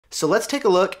So let's take a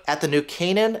look at the new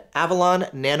Canaan Avalon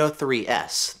Nano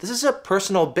 3S. This is a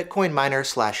personal Bitcoin miner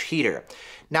slash heater.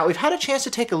 Now we've had a chance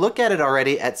to take a look at it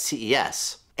already at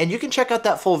CES. And you can check out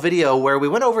that full video where we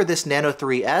went over this Nano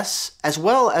 3S as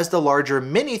well as the larger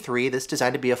Mini 3 that's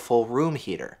designed to be a full room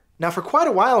heater. Now for quite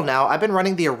a while now, I've been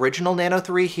running the original Nano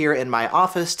 3 here in my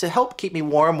office to help keep me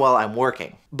warm while I'm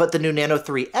working. But the new Nano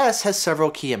 3S has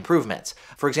several key improvements.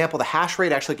 For example, the hash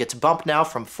rate actually gets bumped now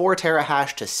from 4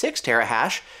 terahash to 6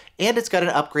 terahash, and it's got an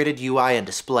upgraded UI and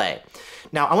display.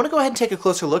 Now I want to go ahead and take a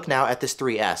closer look now at this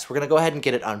 3S. We're going to go ahead and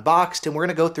get it unboxed, and we're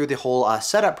going to go through the whole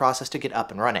setup process to get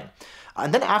up and running.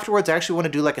 And then afterwards, I actually want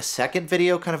to do like a second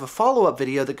video, kind of a follow-up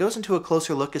video that goes into a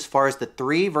closer look as far as the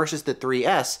 3 versus the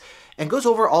 3S and goes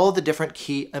over all of the different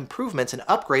key improvements and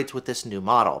upgrades with this new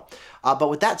model. But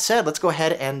with that said, let's go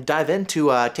ahead and dive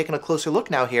into taking a closer look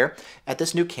now here at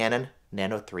this new Canaan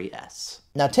Nano 3S.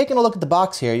 Now taking a look at the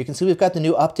box here, you can see we've got the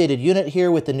new updated unit here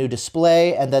with the new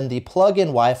display and then the plug-in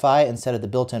Wi-Fi instead of the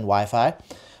built-in Wi-Fi.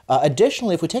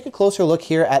 Additionally, if we take a closer look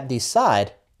here at the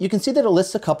side, you can see that it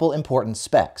lists a couple important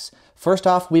specs. First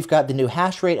off, we've got the new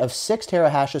hash rate of 6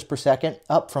 terahashes per second,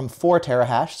 up from 4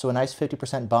 terahash, so a nice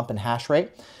 50% bump in hash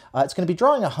rate. It's going to be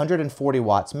drawing 140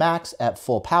 watts max at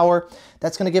full power.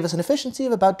 That's going to give us an efficiency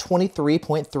of about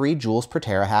 23.3 joules per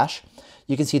terahash.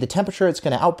 You can see the temperature it's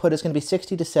going to output is going to be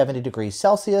 60 to 70 degrees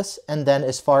Celsius. And then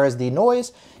as far as the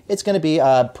noise, it's going to be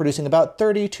producing about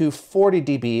 30 to 40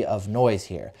 dB of noise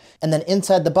here. And then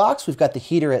inside the box, we've got the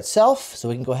heater itself. So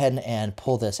we can go ahead and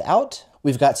pull this out.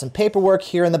 We've got some paperwork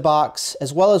here in the box,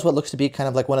 as well as what looks to be kind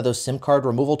of like one of those SIM card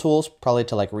removal tools, probably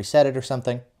to like reset it or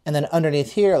something. And then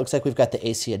underneath here, it looks like we've got the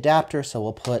AC adapter. So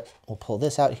we'll pull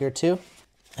this out here too.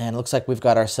 And it looks like we've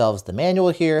got ourselves the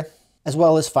manual here, as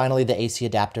well as finally the AC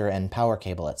adapter and power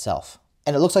cable itself.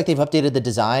 And it looks like they've updated the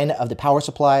design of the power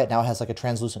supply. It now has like a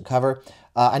translucent cover.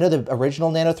 I know the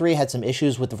original Nano 3 had some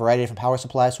issues with the variety of different power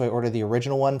supplies, so I ordered the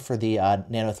original one for the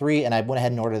Nano 3, and I went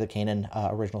ahead and ordered the Canaan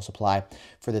original supply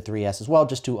for the 3S as well,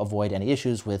 just to avoid any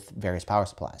issues with various power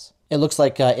supplies. It looks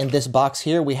like in this box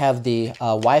here, we have the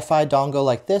Wi-Fi dongle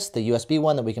like this, the USB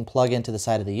one that we can plug into the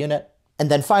side of the unit. And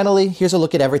then finally, here's a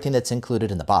look at everything that's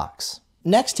included in the box.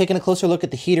 Next, taking a closer look at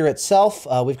the heater itself,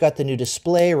 we've got the new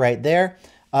display right there,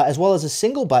 as well as a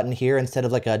single button here instead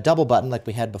of like a double button like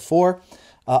we had before.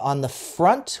 On the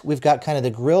front, we've got kind of the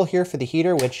grill here for the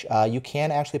heater, which you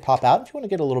can actually pop out if you want to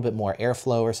get a little bit more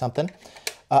airflow or something.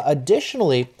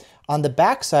 Additionally, on the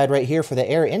back side right here for the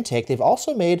air intake, they've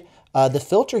also made the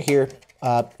filter here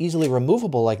easily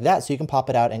removable like that, so you can pop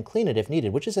it out and clean it if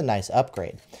needed, which is a nice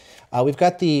upgrade. We've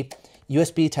got the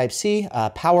USB Type-C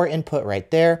power input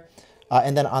right there.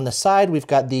 And then on the side, we've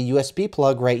got the USB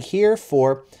plug right here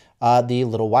for the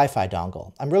little Wi-Fi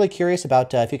dongle. I'm really curious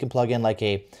about if you can plug in like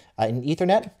an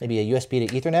Ethernet, maybe a USB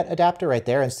to Ethernet adapter right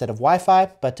there instead of Wi-Fi,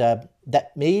 but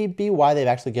that may be why they've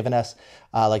actually given us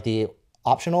like the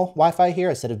optional Wi-Fi here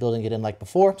instead of building it in like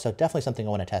before. So definitely something I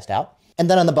want to test out. And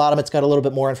then on the bottom, it's got a little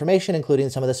bit more information, including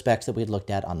some of the specs that we'd looked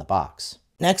at on the box.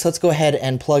 Next, let's go ahead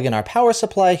and plug in our power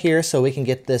supply here so we can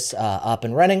get this up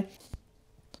and running.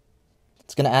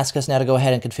 It's going to ask us now to go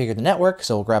ahead and configure the network,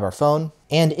 so we'll grab our phone.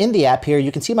 And in the app here,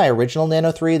 you can see my original Nano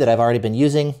 3 that I've already been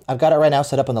using. I've got it right now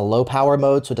set up on the low power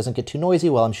mode so it doesn't get too noisy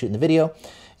while I'm shooting the video.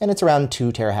 And it's around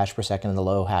 2 terahash per second in the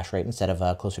low hash rate instead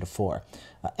of closer to 4.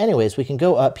 Anyways, we can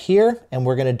go up here and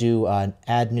we're going to do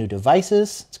add new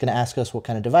devices. It's going to ask us what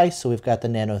kind of device. So we've got the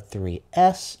Nano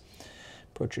 3S.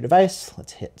 Approach your device.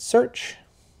 Let's hit search.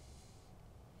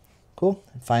 Cool.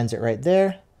 It finds it right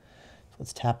there. So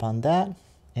let's tap on that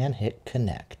and hit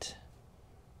connect.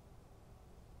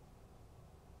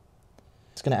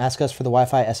 It's going to ask us for the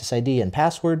Wi-Fi SSID and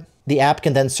password. The app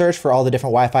can then search for all the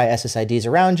different Wi-Fi SSIDs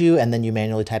around you, and then you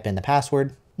manually type in the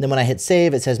password. And then when I hit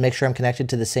save, it says make sure I'm connected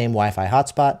to the same Wi-Fi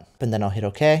hotspot, and then I'll hit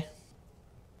OK.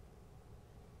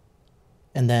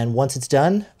 And then once it's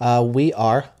done, we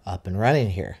are up and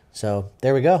running here. So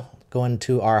there we go, going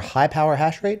to our high power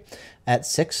hash rate at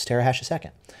 6 terahash a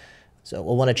second. So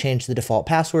we'll want to change the default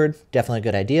password. Definitely a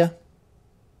good idea.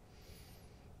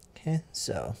 Okay,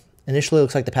 so initially it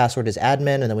looks like the password is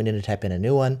admin, and then we need to type in a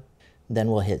new one. Then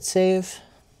we'll hit save.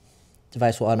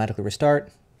 Device will automatically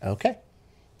restart. Okay.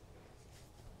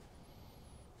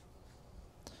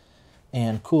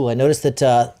 And cool, I noticed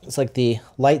that it's like the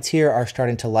lights here are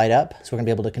starting to light up. So we're gonna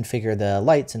be able to configure the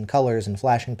lights and colors and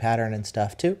flashing pattern and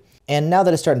stuff too. And now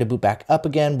that it's starting to boot back up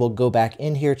again, we'll go back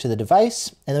in here to the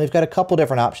device, and then we've got a couple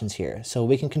different options here. So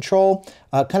we can control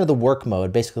kind of the work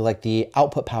mode, basically like the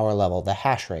output power level, the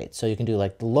hash rate. So you can do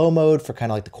like the low mode for kind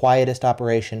of like the quietest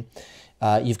operation.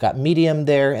 You've got medium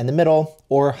there in the middle,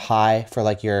 or high for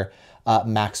like your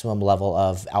maximum level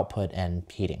of output and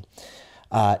heating.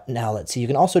 Now let's see, you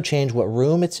can also change what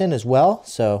room it's in as well.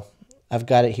 So I've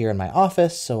got it here in my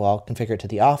office, so I'll configure it to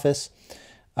the office.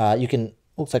 You can,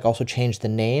 looks like, also change the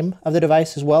name of the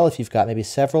device as well. If you've got maybe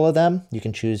several of them, you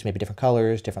can choose maybe different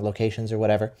colors, different locations or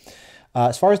whatever.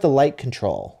 As far as the light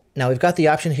control, now we've got the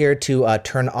option here to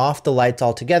turn off the lights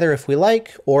altogether if we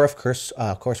like, or of course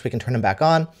we can turn them back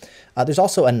on. There's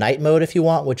also a night mode if you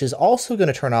want, which is also going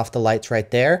to turn off the lights right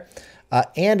there.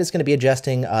 And it's going to be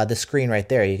adjusting the screen right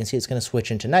there. You can see it's going to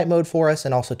switch into night mode for us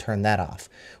and also turn that off.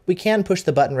 We can push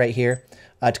the button right here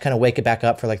to kind of wake it back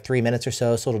up for like 3 minutes or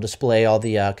so it'll display all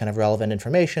the kind of relevant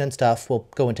information and stuff. We'll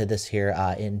go into this here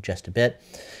in just a bit.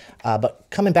 But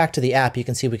coming back to the app, you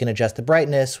can see we can adjust the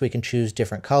brightness, we can choose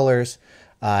different colors,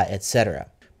 etc.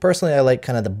 Personally, I like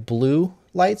kind of the blue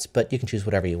lights, but you can choose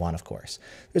whatever you want, of course.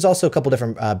 There's also a couple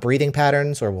different breathing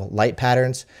patterns or light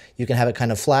patterns. You can have it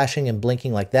kind of flashing and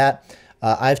blinking like that.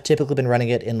 I've typically been running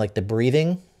it in like the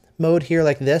breathing mode here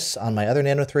like this on my other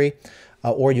Nano 3,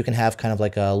 or you can have kind of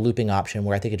like a looping option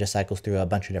where I think it just cycles through a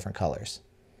bunch of different colors.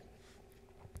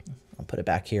 I'll put it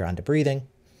back here onto breathing.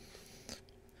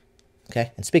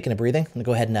 Okay, and speaking of breathing, I'm gonna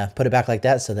go ahead and put it back like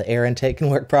that so the air intake can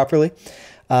work properly.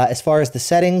 As far as the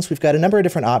settings, we've got a number of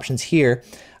different options here.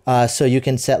 So you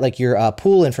can set like your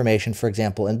pool information, for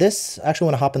example, and this I actually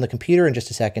want to hop in the computer in just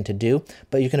a second to do,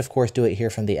 but you can of course do it here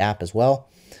from the app as well.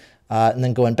 And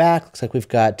then going back, looks like we've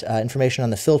got information on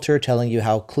the filter telling you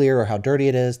how clear or how dirty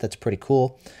it is. That's pretty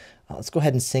cool. Let's go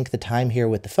ahead and sync the time here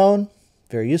with the phone.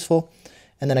 Very useful.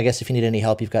 And then I guess if you need any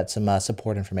help, you've got some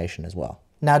support information as well.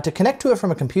 Now to connect to it from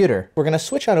a computer, we're going to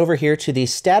switch on over here to the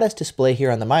status display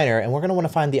here on the miner, and we're going to want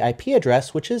to find the IP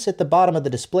address, which is at the bottom of the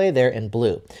display there in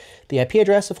blue. The IP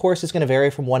address, of course, is going to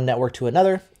vary from one network to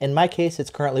another. In my case,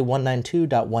 it's currently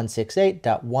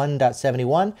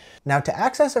 192.168.1.71. Now to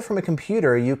access it from a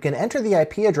computer, you can enter the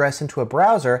IP address into a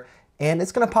browser, and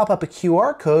it's going to pop up a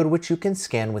QR code, which you can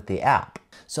scan with the app.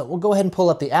 So we'll go ahead and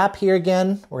pull up the app here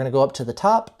again. We're going to go up to the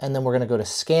top, and then we're going to go to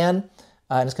scan.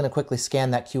 And it's going to quickly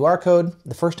scan that QR code.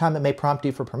 The first time it may prompt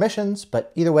you for permissions,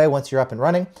 but either way, once you're up and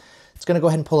running, it's going to go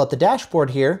ahead and pull up the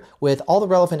dashboard here with all the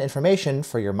relevant information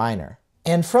for your miner.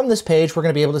 And from this page, we're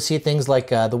going to be able to see things like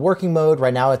the working mode.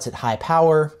 Right now it's at high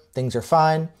power, things are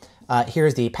fine.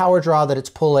 Here's the power draw that it's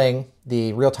pulling,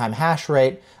 the real-time hash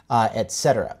rate,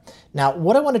 etc. Now,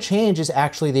 what I want to change is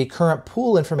actually the current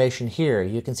pool information here.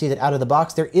 You can see that out of the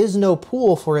box, there is no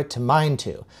pool for it to mine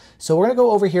to. So we're going to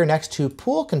go over here next to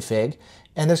pool config,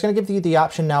 and there's going to give you the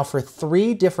option now for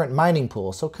 3 different mining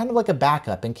pools. So kind of like a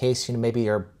backup in case maybe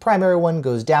your primary one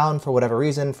goes down for whatever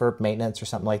reason, for maintenance or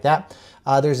something like that.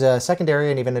 There's a secondary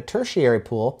and even a tertiary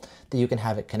pool that you can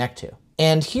have it connect to.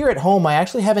 And here at home, I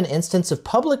actually have an instance of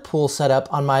public pool set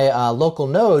up on my local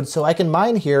node, so I can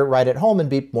mine here right at home and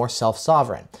be more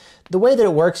self-sovereign. The way that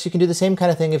it works, you can do the same kind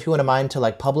of thing if you want to mine to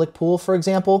like public pool, for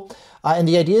example. And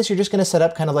the idea is you're just going to set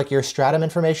up kind of like your stratum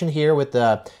information here with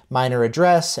the miner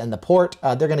address and the port.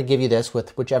 They're going to give you this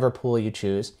with whichever pool you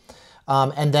choose.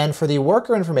 And then for the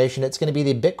worker information, it's going to be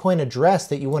the Bitcoin address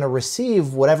that you want to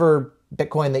receive whatever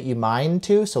Bitcoin that you mine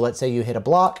to. So let's say you hit a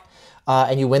block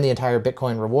and you win the entire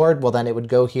Bitcoin reward. Well, then it would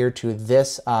go here to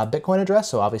this Bitcoin address.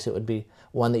 So obviously it would be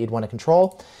one that you'd want to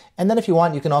control. And then if you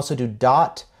want, you can also do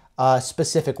dot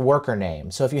specific worker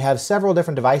name. So if you have several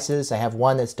different devices, I have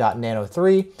one that's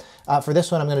 .nano3. For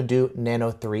this one, I'm going to do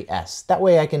nano3s. That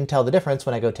way I can tell the difference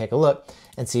when I go take a look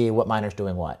and see what miner's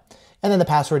doing what. And then the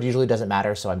password usually doesn't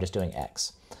matter, so I'm just doing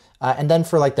X. And then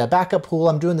for like the backup pool,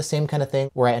 I'm doing the same kind of thing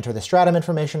where I enter the stratum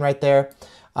information right there.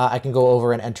 I can go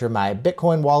over and enter my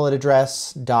Bitcoin wallet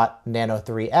address,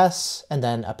 .nano3s, and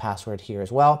then a password here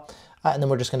as well. And then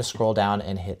we're just going to scroll down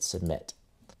and hit submit.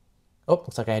 Oh,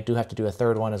 looks like I do have to do a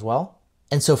third one as well.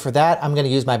 And so for that, I'm going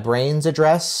to use my Brains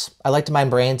address. I like to mine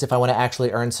Brains if I want to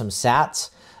actually earn some sats.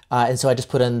 And so I just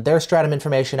put in their stratum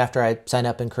information after I sign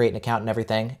up and create an account and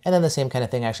everything. And then the same kind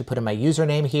of thing, I actually put in my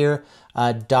username here,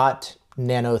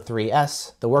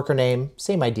 .nano3s, the worker name,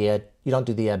 same idea. You don't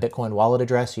do the Bitcoin wallet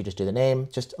address, you just do the name,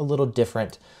 just a little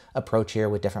different approach here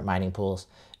with different mining pools.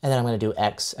 And then I'm going to do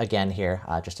X again here,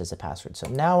 just as a password. So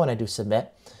now when I do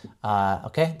submit,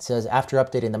 okay, it says after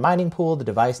updating the mining pool, the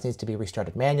device needs to be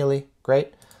restarted manually.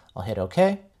 Great. I'll hit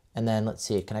OK. And then let's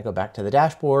see, can I go back to the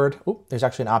dashboard? Oh, there's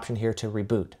actually an option here to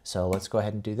reboot. So let's go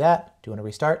ahead and do that. Do you want to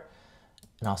restart?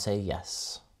 And I'll say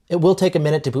yes. It will take a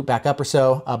minute to boot back up or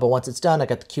so, but once it's done, I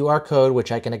got the QR code,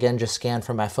 which I can again just scan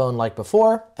from my phone like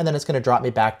before, and then it's going to drop me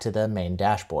back to the main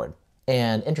dashboard.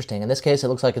 And interesting, in this case, it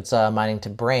looks like it's mining to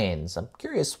Brains. I'm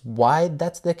curious why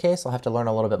that's the case. I'll have to learn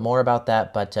a little bit more about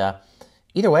that, but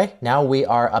either way, now we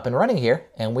are up and running here,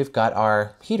 and we've got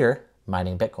our heater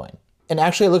mining Bitcoin. And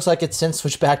actually, it looks like it's since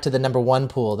switched back to the #1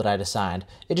 pool that I'd assigned.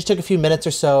 It just took a few minutes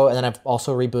or so, and then I've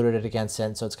also rebooted it again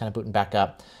since, so it's kind of booting back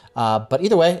up. But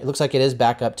either way, it looks like it is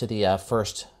back up to the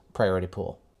first priority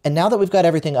pool. And now that we've got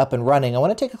everything up and running, I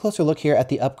want to take a closer look here at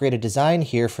the upgraded design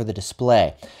here for the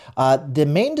display. The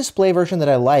main display version that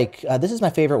I like, this is my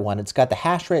favorite one. It's got the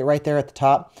hash rate right there at the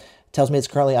top. It tells me it's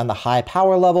currently on the high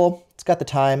power level. It's got the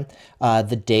time,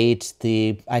 the date,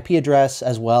 the IP address,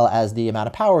 as well as the amount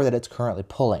of power that it's currently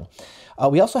pulling.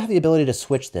 We also have the ability to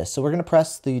switch this. So we're going to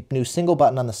press the new single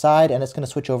button on the side, and it's going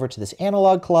to switch over to this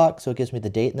analog clock. So it gives me the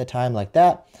date and the time like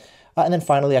that. And then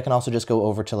finally, I can also just go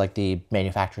over to like the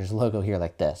manufacturer's logo here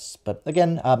like this. But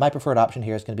again, my preferred option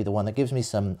here is going to be the one that gives me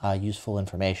some useful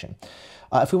information.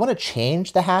 If we want to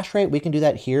change the hash rate, we can do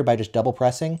that here by just double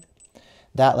pressing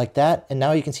that like that. And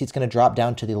now you can see it's going to drop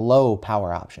down to the low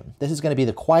power option. This is going to be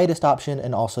the quietest option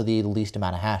and also the least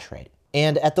amount of hash rate.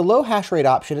 And at the low hash rate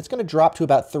option, it's going to drop to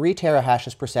about 3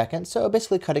 terahashes per second. So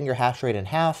basically cutting your hash rate in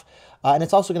half. And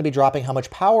it's also going to be dropping how much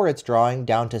power it's drawing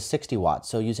down to 60 watts.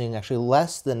 So using actually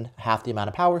less than half the amount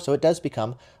of power. So it does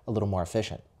become a little more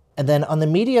efficient. And then on the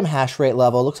medium hash rate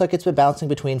level, it looks like it's been bouncing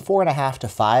between 4.5 to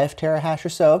 5 terahash or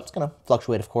so. It's going to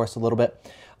fluctuate, of course, a little bit.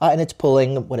 And it's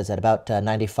pulling, what is that, about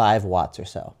 95 watts or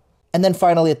so. And then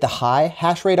finally, at the high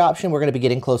hash rate option, we're going to be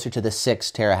getting closer to the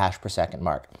 6 terahash per second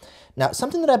mark. Now,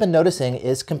 something that I've been noticing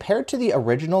is compared to the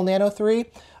original Nano 3,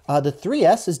 the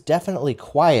 3S is definitely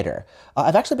quieter.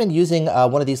 I've actually been using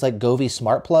one of these like Govee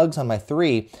smart plugs on my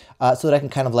 3 so that I can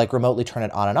kind of like remotely turn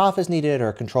it on and off as needed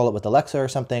or control it with Alexa or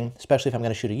something, especially if I'm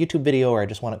going to shoot a YouTube video or I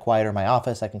just want it quieter in my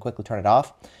office, I can quickly turn it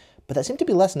off. But that seemed to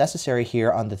be less necessary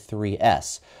here on the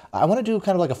 3S. I want to do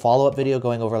kind of like a follow-up video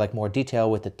going over like more detail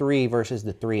with the 3 versus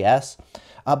the 3S.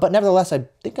 But nevertheless, I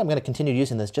think I'm going to continue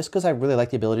using this just because I really like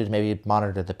the ability to maybe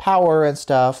monitor the power and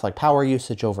stuff, like power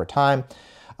usage over time.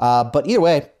 But either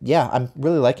way, yeah, I'm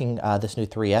really liking this new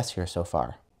 3S here so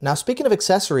far. Now, speaking of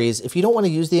accessories, if you don't want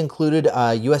to use the included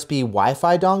USB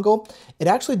Wi-Fi dongle, it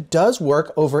actually does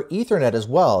work over Ethernet as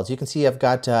well. As you can see, I've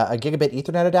got a gigabit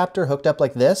Ethernet adapter hooked up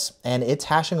like this, and it's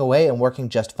hashing away and working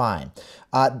just fine.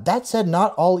 That said,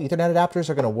 not all Ethernet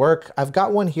adapters are going to work. I've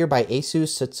got one here by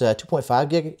Asus. It's a 2.5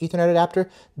 gig Ethernet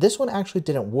adapter. This one actually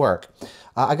didn't work.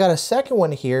 I got a second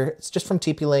one here. It's just from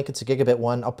TP-Link. It's a gigabit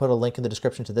one. I'll put a link in the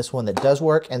description to this one that does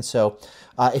work. And so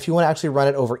if you want to actually run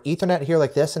it over Ethernet here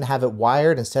like this and have it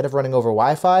wired instead of running over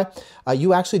Wi-Fi,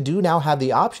 you actually do now have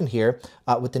the option here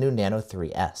with the new Nano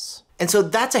 3S. And so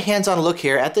that's a hands-on look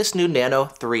here at this new Nano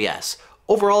 3S.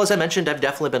 Overall, as I mentioned, I've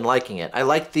definitely been liking it. I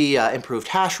like the improved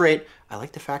hash rate. I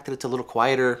like the fact that it's a little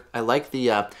quieter. I like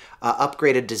the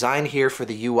upgraded design here for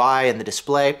the UI and the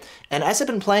display. And as I've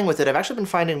been playing with it, I've actually been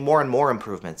finding more and more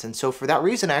improvements. And so for that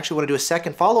reason, I actually want to do a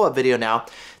second follow-up video now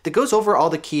that goes over all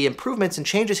the key improvements and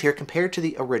changes here compared to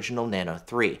the original Nano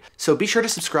 3. So be sure to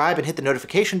subscribe and hit the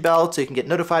notification bell so you can get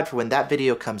notified for when that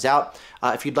video comes out.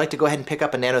 If you'd like to go ahead and pick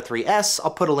up a Nano 3S,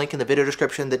 I'll put a link in the video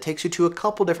description that takes you to a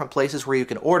couple different places where you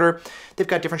can order. They've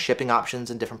got different shipping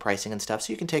options and different pricing and stuff,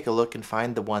 so you can take a look and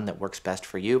find the one that works best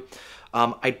for you.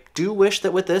 I do wish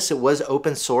that with this, it was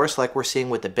open source like we're seeing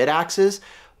with the bit axes,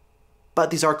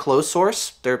 but these are closed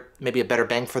source. They're maybe a better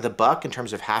bang for the buck in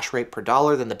terms of hash rate per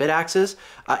dollar than the bit axes.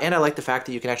 And I like the fact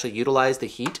that you can actually utilize the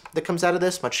heat that comes out of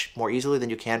this much more easily than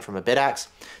you can from a bit axe.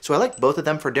 So I like both of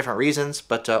them for different reasons,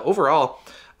 but overall,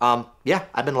 yeah,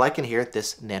 I've been liking here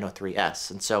this Nano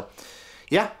 3S. And so,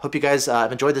 yeah, hope you guys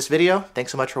have enjoyed this video.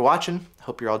 Thanks so much for watching.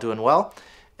 Hope you're all doing well,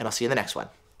 and I'll see you in the next one.